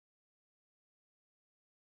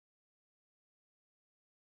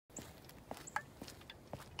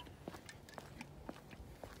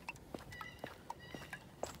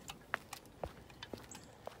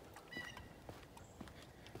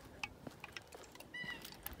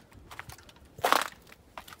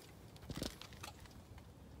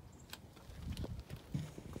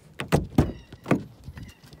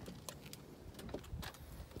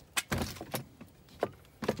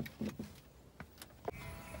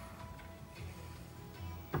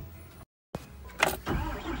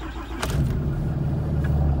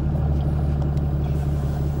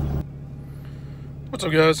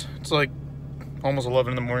What's up, guys? It's like almost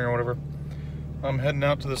 11 in the morning or whatever. I'm heading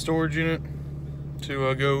out to the storage unit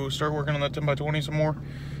to go start working on that 10x20 some more.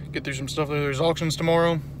 Get through some stuff there. There's auctions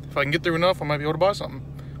tomorrow. If I can get through enough, I might be able to buy something.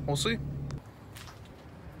 We'll see.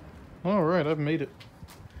 Alright, I've made it.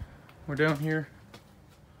 We're down here.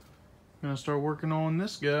 I'm gonna start working on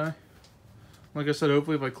this guy. Like I said,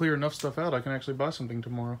 hopefully if I clear enough stuff out, I can actually buy something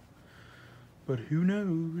tomorrow. But who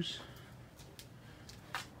knows?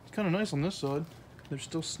 It's kind of nice on this side. There's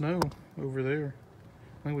still snow over there.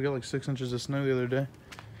 I think we got like 6 inches of snow the other day.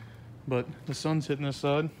 But the sun's hitting this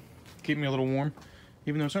side, keeping me a little warm.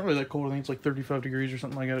 Even though it's not really that cold, I think it's like 35 degrees or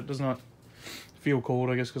something like that. It does not feel cold,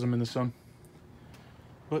 I guess, because I'm in the sun.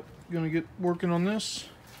 But gonna get working on this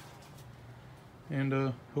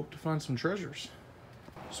and hope to find some treasures.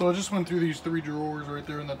 So I just went through these 3 drawers right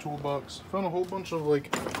there in that toolbox. Found a whole bunch of like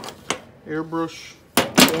airbrush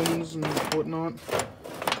guns and whatnot,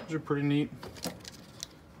 which are pretty neat.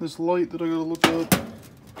 This light that I gotta look up,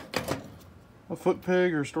 a foot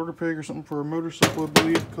peg or starter peg or something for a motorcycle, I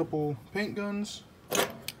believe. A couple paint guns.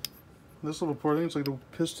 This little part, I think it's like the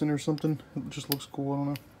piston or something. It just looks cool, I don't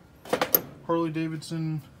know. Harley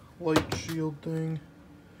Davidson light shield thing.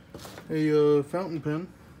 A fountain pen.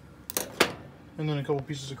 And then a couple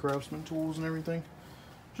pieces of craftsman tools and everything.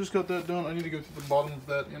 Just got that done. I need to go through the bottom of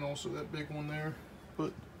that and also that big one there.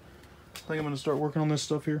 But I think I'm going to start working on this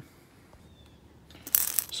stuff here.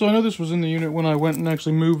 So I know this was in the unit when I went and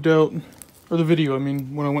actually moved out, or the video, I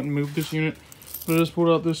mean, when I went and moved this unit. But I just pulled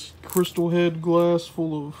out this crystal head glass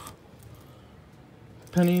full of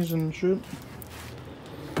pennies and shit.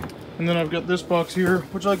 And then I've got this box here,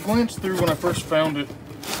 which I glanced through when I first found it.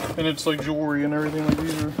 And it's like jewelry and everything. Like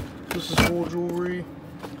these are, this is full jewelry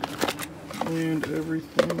and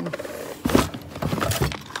everything.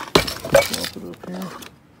 Drop it up here.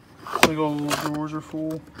 Like all the little drawers are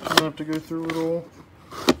full. I'm gonna have to go through it all.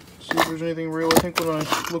 See if there's anything real. I think when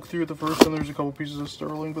I looked through it the first time, there's a couple pieces of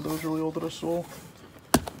sterling, but that was really all that I saw.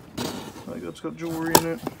 Like that's got jewelry in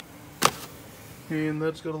it. And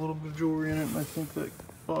that's got a little bit of jewelry in it, and I think that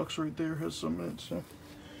box right there has some in it, so.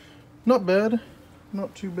 Not bad.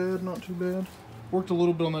 Not too bad, not too bad. Worked a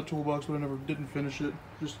little bit on that toolbox, but I never didn't finish it.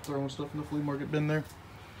 Just throwing stuff in the flea market bin there.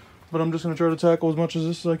 But I'm just going to try to tackle as much of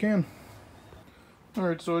this as I can.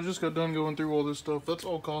 Alright, so I just got done going through all this stuff. That's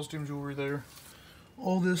all costume jewelry there.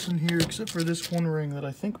 All this in here, except for this one ring that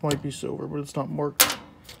I think might be silver, but it's not marked.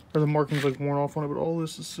 Or the marking's like worn off on it, but all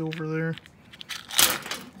this is silver there.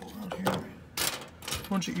 Out here.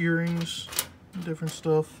 Bunch of earrings, different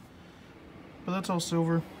stuff. But that's all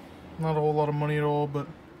silver. Not a whole lot of money at all, but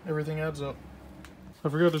everything adds up. I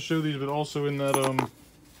forgot to show these, but also in that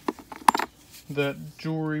that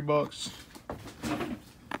jewelry box,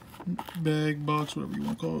 bag box, whatever you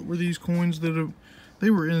want to call it, were these coins that they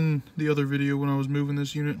were in the other video when I was moving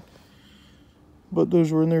this unit. But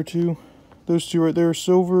those were in there too. Those two right there are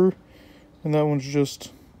silver, and that one's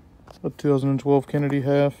just a 2012 Kennedy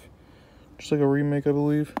half. Just like a remake, I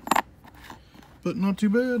believe. But not too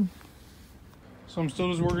bad. So I'm still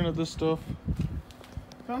just working at this stuff.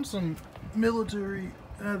 Found some military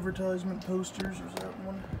advertisement posters. There's that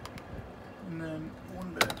one. And then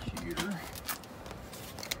one back here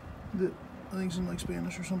that I think's in like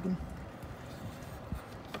Spanish or something.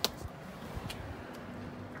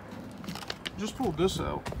 Just pulled this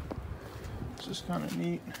out. It's just kind of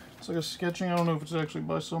neat. It's like a sketching. I don't know if it's actually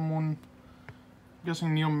by someone. I'm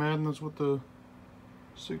guessing Neil Madden. That's what the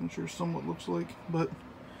signature somewhat looks like. But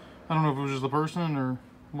I don't know if it was just the person or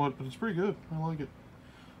what, but it's pretty good. I like it.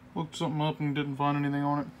 Looked something up and didn't find anything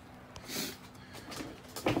on it.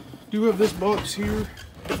 Do have this box here,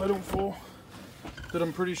 if I don't fall, that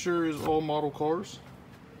I'm pretty sure is all model cars.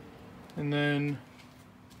 And then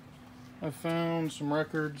I found some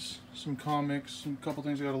records, some comics, some couple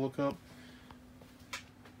things I gotta look up.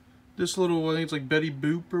 This little, I think it's like Betty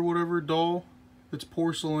Boop or whatever doll. It's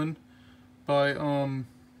porcelain by, oh,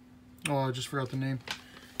 I just forgot the name.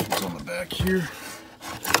 It's on the back here.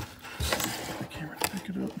 I can't really pick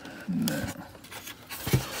it up now.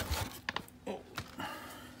 Oh.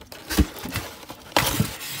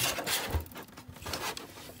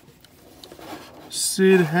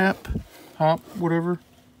 Sid Hop, whatever.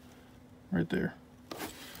 Right there.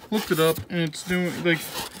 Looked it up, and it's doing, like,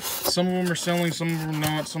 some of them are selling, some of them are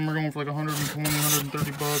not. Some are going for like 120,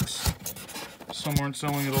 130 bucks. Some aren't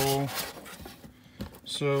selling at all.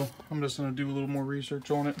 So I'm just gonna do a little more research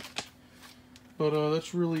on it. But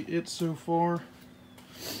that's really it so far.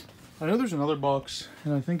 I know there's another box,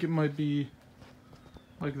 and I think it might be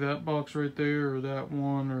like that box right there, or that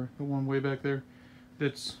one, or the one way back there.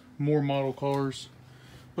 That's more model cars.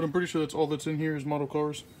 But I'm pretty sure that's all that's in here is model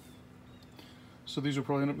cars. So these will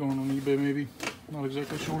probably end up going on eBay maybe. Not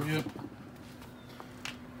exactly sure yet.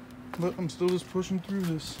 But I'm still just pushing through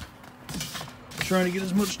this. Trying to get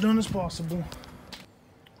as much done as possible.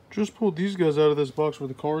 Just pulled these guys out of this box where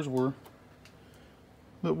the cars were.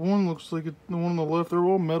 That one looks like the one on the left. They're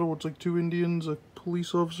all metal. It's like 2 Indians, a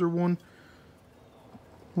police officer one.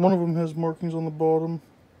 One of them has markings on the bottom.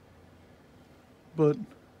 But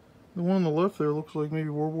the one on the left there looks like maybe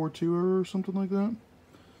World War II era or something like that.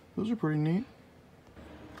 Those are pretty neat.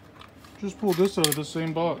 Just pulled this out of the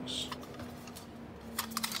same box.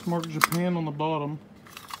 It's marked Japan on the bottom.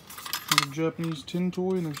 There's a Japanese tin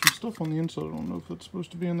toy, and there's some stuff on the inside. I don't know if that's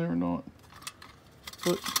supposed to be in there or not.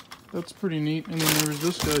 But that's pretty neat. And then there's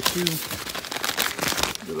this guy too.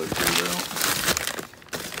 Did I get it out?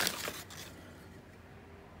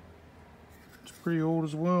 It's pretty old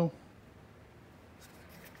as well.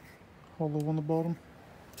 Hollow on the bottom.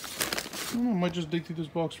 I don't know, I might just dig through this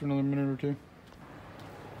box for another minute or two.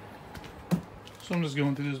 So I'm just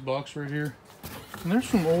going through this box right here. And there's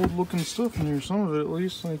some old looking stuff in here, some of it at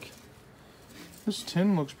least. Like, this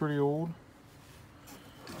tin looks pretty old.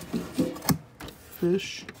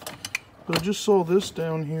 Fish. But I just saw this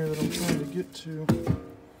down here that I'm trying to get to.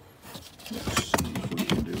 Let's see if we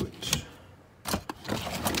can do it. I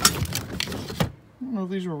don't know if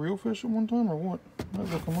these were real fish at one time or what. Might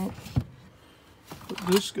look them up. But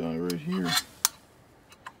this guy right here.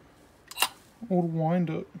 Old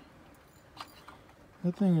wind-up.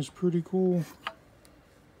 That thing is pretty cool.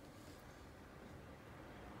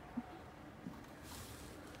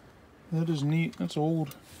 That is neat. That's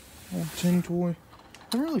old. Old tin toy.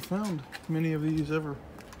 I haven't really found many of these ever.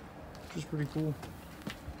 Which is pretty cool.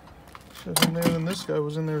 That's in there, and this guy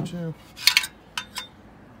was in there too.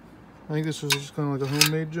 I think this was just kind of like a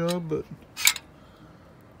homemade job, but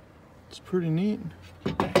it's pretty neat.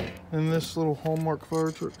 And this little Hallmark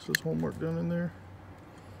fire truck says Hallmark down in there.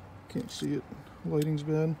 Can't see it. Lighting's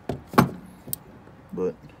bad.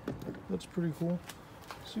 But that's pretty cool.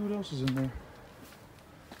 Let's see what else is in there.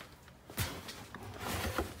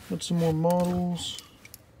 Got some more models.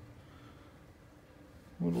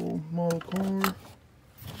 Little model car.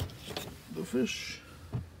 The fish.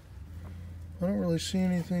 I don't really see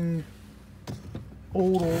anything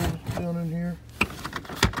old down in here.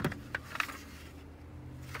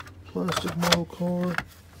 Plastic model car.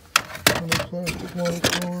 Another plastic model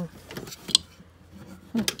car.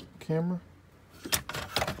 Camera.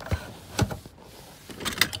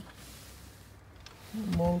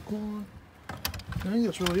 Model car. I think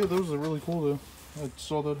that's really it. Those are really cool though. I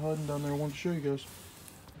saw that hiding down there. I wanted to show you guys.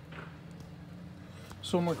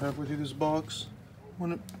 So I'm like halfway through this box.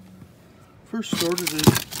 When it first started,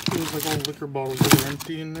 it was like all liquor bottles that were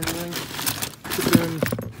empty and everything. But then,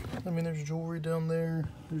 I mean, there's jewelry down there.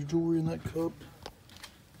 There's jewelry in that cup.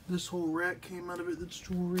 This whole rack came out of it. That's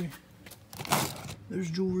jewelry.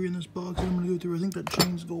 There's jewelry in this box I'm gonna go through. I think that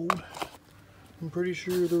chain's gold. I'm pretty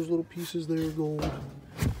sure those little pieces there are gold.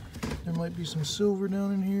 There might be some silver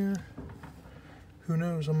down in here. Who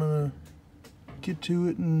knows? I'm gonna get to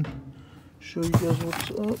it and show you guys what's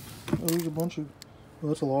up. Oh, there's a bunch of,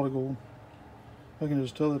 well, that's a lot of gold. I can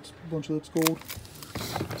just tell that's a bunch of that's gold.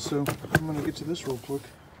 So I'm gonna get to this real quick.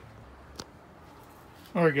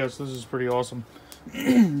 Alright guys, this is pretty awesome.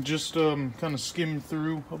 Just kind of skimmed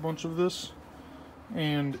through a bunch of this,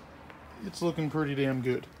 and it's looking pretty damn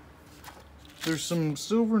good. There's some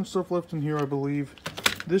silver and stuff left in here, I believe.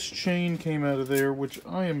 This chain came out of there, which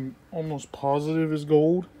I am almost positive is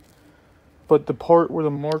gold. But the part where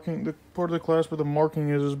the marking, the part of the clasp where the marking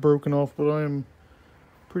is broken off, but I am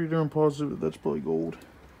pretty darn positive that that's probably gold.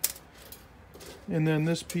 And then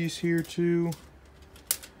this piece here too,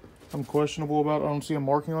 I'm questionable about. I don't see a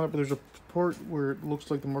marking on it, but there's a part where it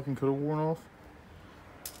looks like the marking could have worn off.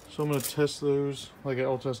 So I'm going to test those. Like,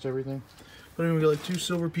 I'll test everything. But anyway, we got like 2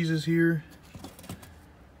 silver pieces here.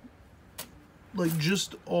 Like,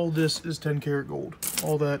 just all this is 10 karat gold.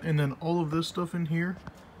 All that. And then all of this stuff in here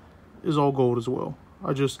is all gold as well.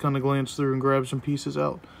 I just kind of glanced through and grabbed some pieces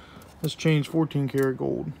out. This chain's 14 karat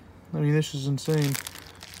gold. I mean, this is insane.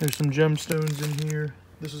 There's some gemstones in here.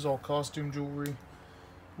 This is all costume jewelry.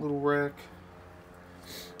 Little rack.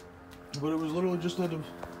 But it was literally just out of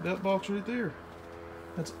that box right there.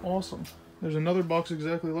 That's awesome. There's another box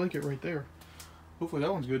exactly like it right there. Hopefully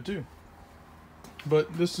that one's good too.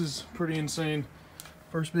 But this is pretty insane.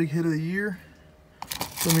 First big hit of the year.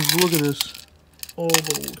 I mean, look at this. All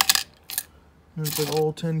gold. And it's like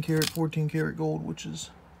all 10 karat, 14 karat gold, which is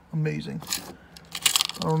amazing.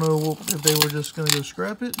 I don't know if they were just going to go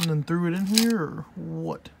scrap it and then threw it in here or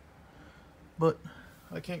what. But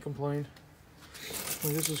I can't complain.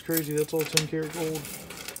 Like, this is crazy. That's all 10 karat gold.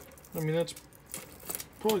 I mean, that's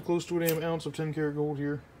probably close to an ounce of 10 karat gold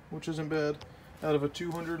here, which isn't bad. Out of a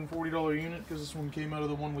 $240 unit, because this one came out of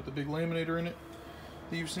the one with the big laminator in it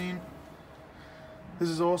that you've seen. This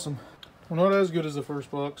is awesome. Well, not as good as the first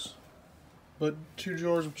box, but 2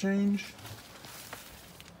 jars of change,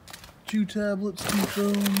 2 tablets, 2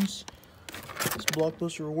 phones. This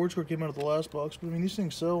Blockbuster rewards card came out of the last box, but I mean, these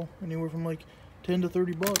things sell anywhere from like 10 to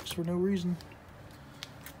 30 bucks for no reason.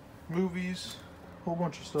 Movies, whole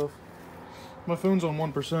bunch of stuff. My phone's on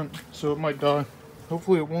 1%, so it might die.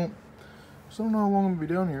 Hopefully it won't. So I don't know how long I'm gonna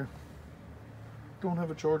be down here. Don't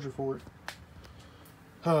have a charger for it.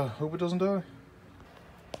 Hope it doesn't die.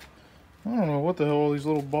 I don't know what the hell all these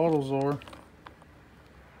little bottles are.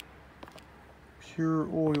 Pure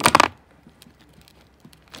oil.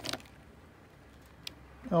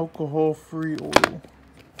 Alcohol-free oil.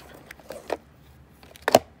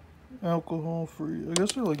 Alcohol-free. I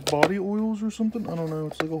guess they're like body oils or something. I don't know.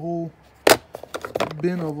 It's like a whole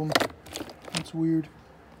bin of them. It's weird.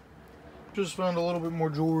 Just found a little bit more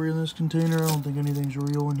jewelry in this container. I don't think anything's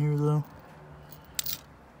real in here though.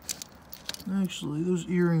 Actually, those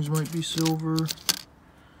earrings might be silver,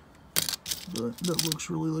 but that looks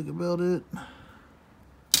really like about it.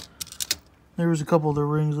 There was a couple of the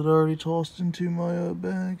rings that I already tossed into my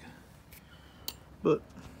bag, but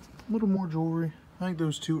a little more jewelry. I think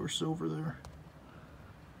those 2 are silver there.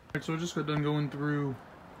 Alright, so I just got done going through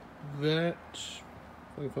that. If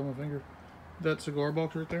I can find my finger. That cigar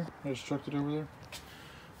box right there. I just chucked it over there.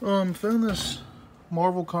 Found this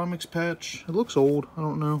Marvel Comics patch. It looks old. I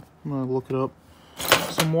don't know. I'm gonna look it up.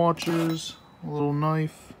 Some watches, a little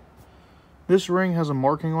knife. This ring has a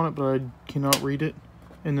marking on it, but I cannot read it.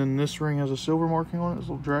 And then this ring has a silver marking on it. This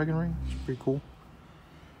little dragon ring. It's pretty cool.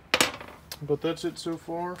 But that's it so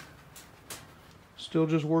far. Still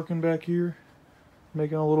just working back here,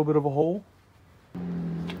 making a little bit of a hole.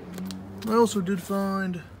 I also did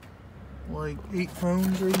find like 8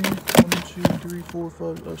 phones right here. 1, 2, 3, 4,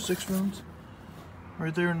 5, 6 phones.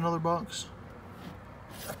 Right there in another box.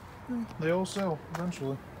 They all sell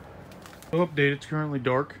eventually. No update, it's currently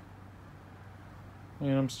dark.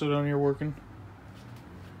 And I'm still down here working.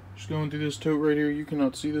 Just going through this tote right here. You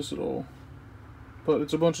cannot see this at all. But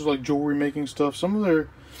it's a bunch of like jewelry making stuff. Some of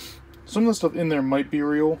the stuff in there might be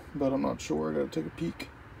real, but I'm not sure. I gotta take a peek.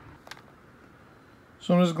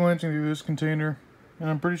 So I'm just glancing through this container, and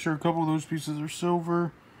I'm pretty sure a couple of those pieces are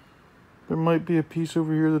silver. There might be a piece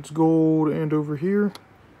over here that's gold, and over here.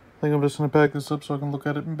 I think I'm just gonna pack this up so I can look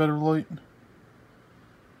at it in better light.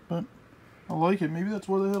 But I like it. Maybe that's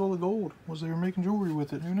where they had all the gold, was they were making jewelry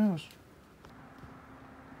with it. Who knows?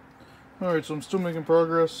 Alright, so I'm still making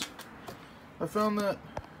progress. I found that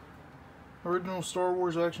original Star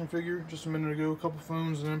Wars action figure just a minute ago. A couple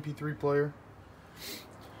phones, an MP3 player.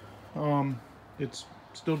 It's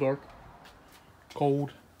still dark,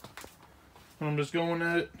 cold, and I'm just going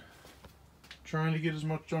at it, trying to get as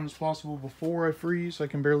much done as possible before I freeze. I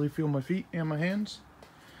can barely feel my feet and my hands.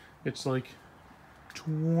 It's like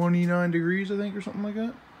 29 degrees, I think, or something like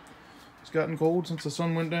that. It's gotten cold since the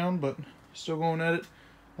sun went down, but still going at it.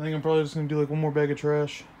 I think I'm probably just going to do like one more bag of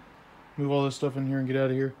trash, move all this stuff in here and get out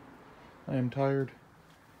of here. I am tired,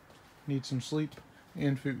 need some sleep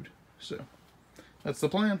and food, so that's the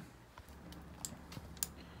plan.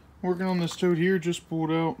 Working on this tote here, just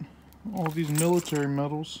pulled out all these military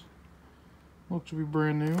medals. Look to be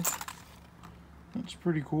brand new. That's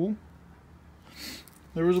pretty cool.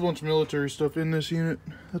 There was a bunch of military stuff in this unit.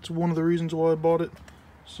 That's one of the reasons why I bought it.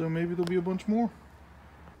 So maybe there'll be a bunch more.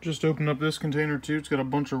 Just opened up this container too. It's got a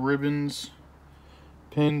bunch of ribbons,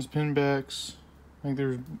 pins, pin backs. I think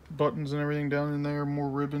there's buttons and everything down in there. More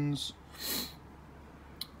ribbons.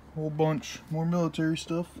 Whole bunch. More military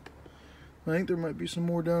stuff. I think there might be some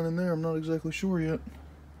more down in there. I'm not exactly sure yet.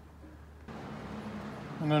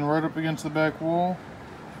 And then right up against the back wall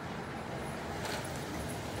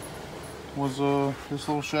was this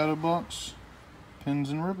little shadow box. Pins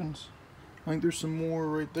and ribbons. I think there's some more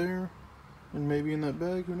right there. And maybe in that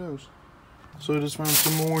bag. Who knows? So I just found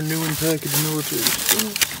some more new and packaged military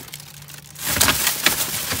stuff.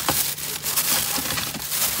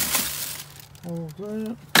 All of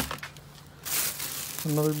that.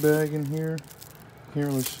 Another bag in here. Can't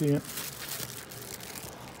really see it.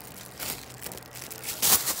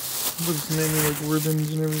 But it's naming like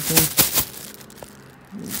ribbons and everything.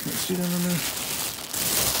 You can't see them in there.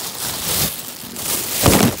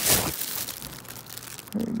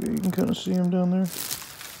 Maybe you can kind of see them down there.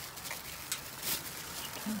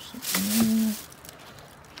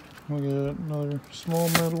 Look at that, another small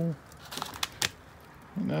medal.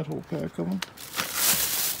 And that whole pack of them.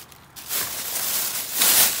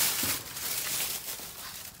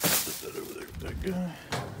 Put that over there with that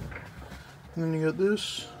guy. And then you got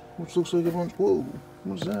this, which looks like a bunch. Whoa,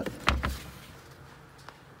 what is that?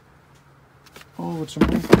 Oh, it's a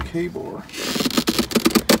Montfort K-bar.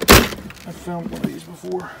 I found one of these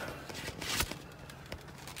before.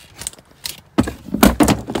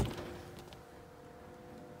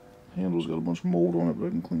 Handle's got a bunch of mold on it, but I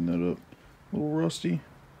can clean that up. A little rusty.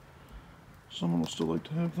 Someone will still like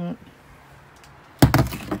to have that.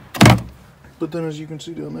 But then as you can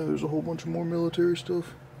see down there, there's a whole bunch of more military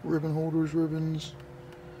stuff. Ribbon holders, ribbons,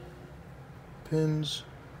 pins,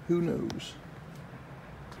 who knows.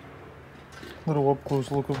 Little up close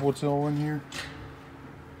look of what's all in here.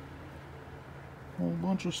 A whole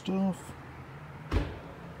bunch of stuff.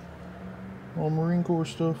 All Marine Corps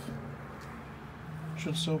stuff.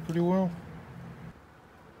 Should sell pretty well.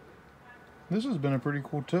 This has been a pretty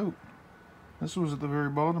cool tote. This was at the very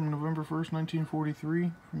bottom, November 1st,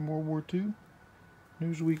 1943, from World War II.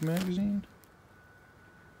 Newsweek magazine.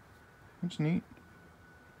 That's neat.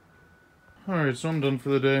 Alright, so I'm done for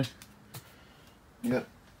the day. Got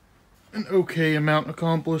an okay amount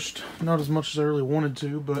accomplished. Not as much as I really wanted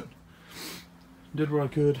to, but did what I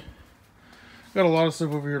could. Got a lot of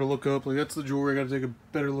stuff over here to look up. Like, that's the jewelry I gotta take a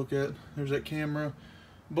better look at. There's that camera.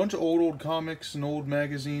 A bunch of old comics and old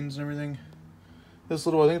magazines and everything. This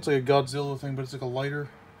little, I think it's like a Godzilla thing, but it's like a lighter.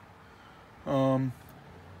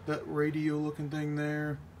 That radio looking thing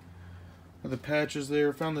there. The patches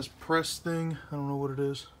there. Found this press thing. I don't know what it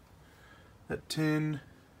is. That tin.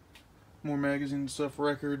 More magazine stuff.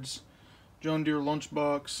 Records. John Deere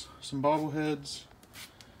lunchbox. Some bobbleheads.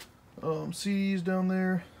 CDs down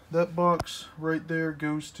there. That box right there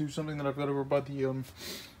goes to something that I've got over by the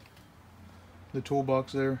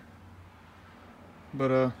toolbox there.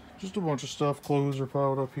 But just a bunch of stuff. Clothes are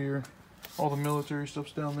piled up here. All the military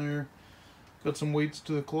stuff's down there. Got some weights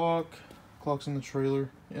to the clock. Clock's in the trailer.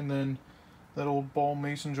 And then that old ball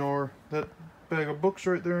mason jar. That bag of books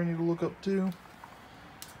right there I need to look up too.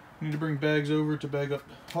 Need to bring bags over to bag up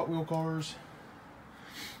Hot Wheel cars.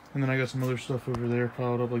 And then I got some other stuff over there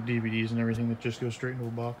piled up, like DVDs and everything that just goes straight into a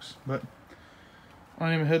box. But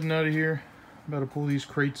I am heading out of here. About to pull these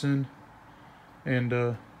crates in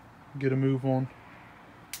and get a move on.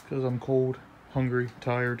 Because I'm cold, hungry,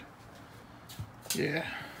 tired. Yeah,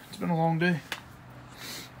 it's been a long day.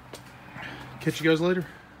 Catch you guys later.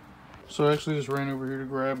 So I actually just ran over here to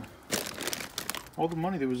grab all the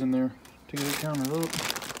money that was in there to get it counted up.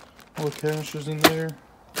 All the cash is in there.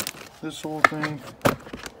 This whole thing.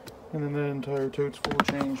 And then that entire tote's full of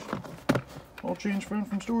change. All change found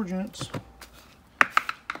from storage units.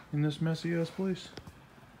 In this messy ass place.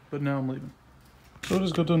 But now I'm leaving. So I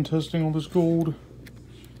just got done testing all this gold.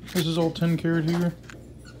 This is all 10 karat here.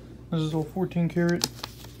 This is all 14 karat.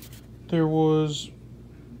 There was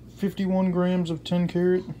 51 grams of 10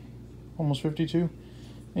 karat, almost 52,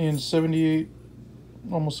 and 78,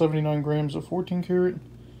 almost 79 grams of 14 karat.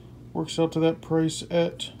 Works out to that price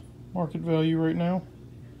at market value right now.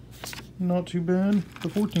 Not too bad. The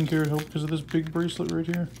 14 karat helped because of this big bracelet right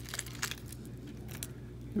here.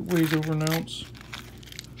 It weighs over an ounce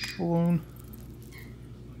alone.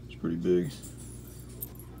 It's pretty big.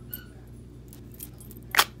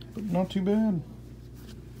 But not too bad.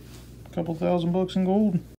 A couple $1,000 in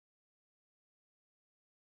gold.